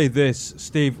want to say this,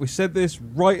 Steve. We said this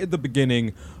right at the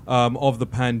beginning of the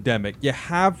pandemic. You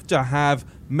have to have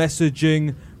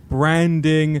messaging,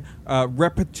 branding,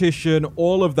 repetition,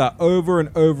 all of that over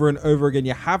and over and over again.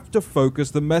 You have to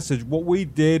focus the message. What do we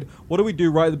do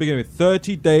right at the beginning?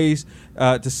 30 days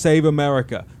to save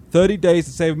America. 30 days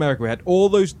to save America. We had all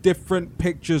those different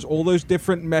pictures, all those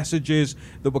different messages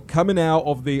that were coming out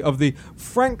of the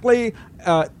frankly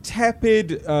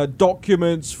tepid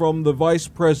documents from the vice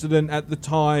president at the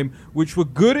time, which were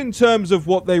good in terms of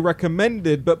what they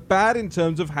recommended, but bad in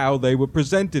terms of how they were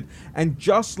presented. And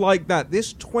just like that,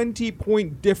 this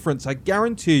 20-point difference, I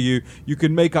guarantee you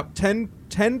can make up 10%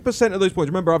 of those points.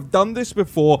 Remember, I've done this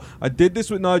before. I did this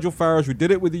with Nigel Farage. We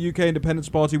did it with the UK Independence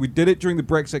Party. We did it during the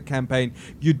Brexit campaign.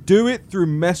 You do it through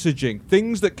messaging,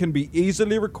 things that can be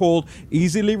easily recalled,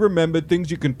 easily remembered,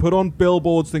 things you can put on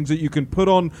billboards, things that you can put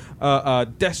on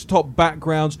desktop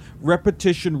backgrounds.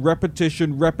 Repetition,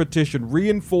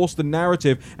 reinforce the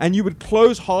narrative, and you would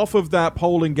close half of that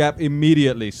polling gap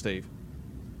immediately, Steve.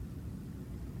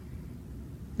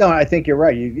 No, I think you're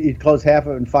right. You close half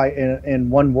of it in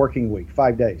one working week,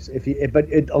 5 days. But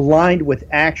it aligned with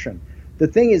action. The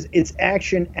thing is, it's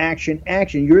action.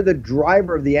 You're the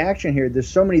driver of the action here. There's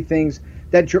so many things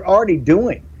that you're already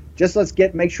doing. Just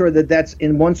make sure that that's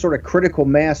in one sort of critical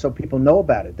mass so people know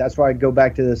about it. That's why I go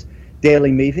back to this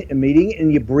daily meeting,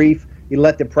 and you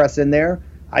let the press in there.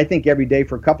 I think every day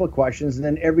for a couple of questions, and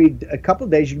then a couple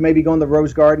of days you can maybe go in the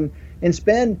Rose Garden and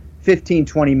spend 15,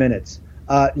 20 minutes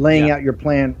laying out your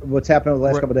plan, what's happened over the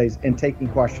last couple of days, and taking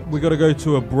questions. We got to go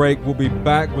to a break. We'll be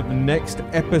back with the next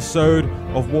episode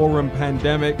of War Room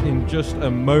Pandemic in just a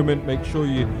moment. Make sure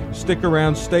you stick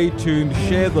around, stay tuned,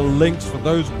 share the links for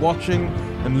those watching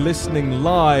and listening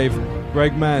live.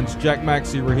 Greg Manz, Jack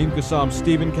Maxey, Raheem Kassam,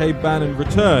 Stephen K. Bannon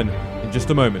return in just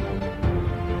a moment.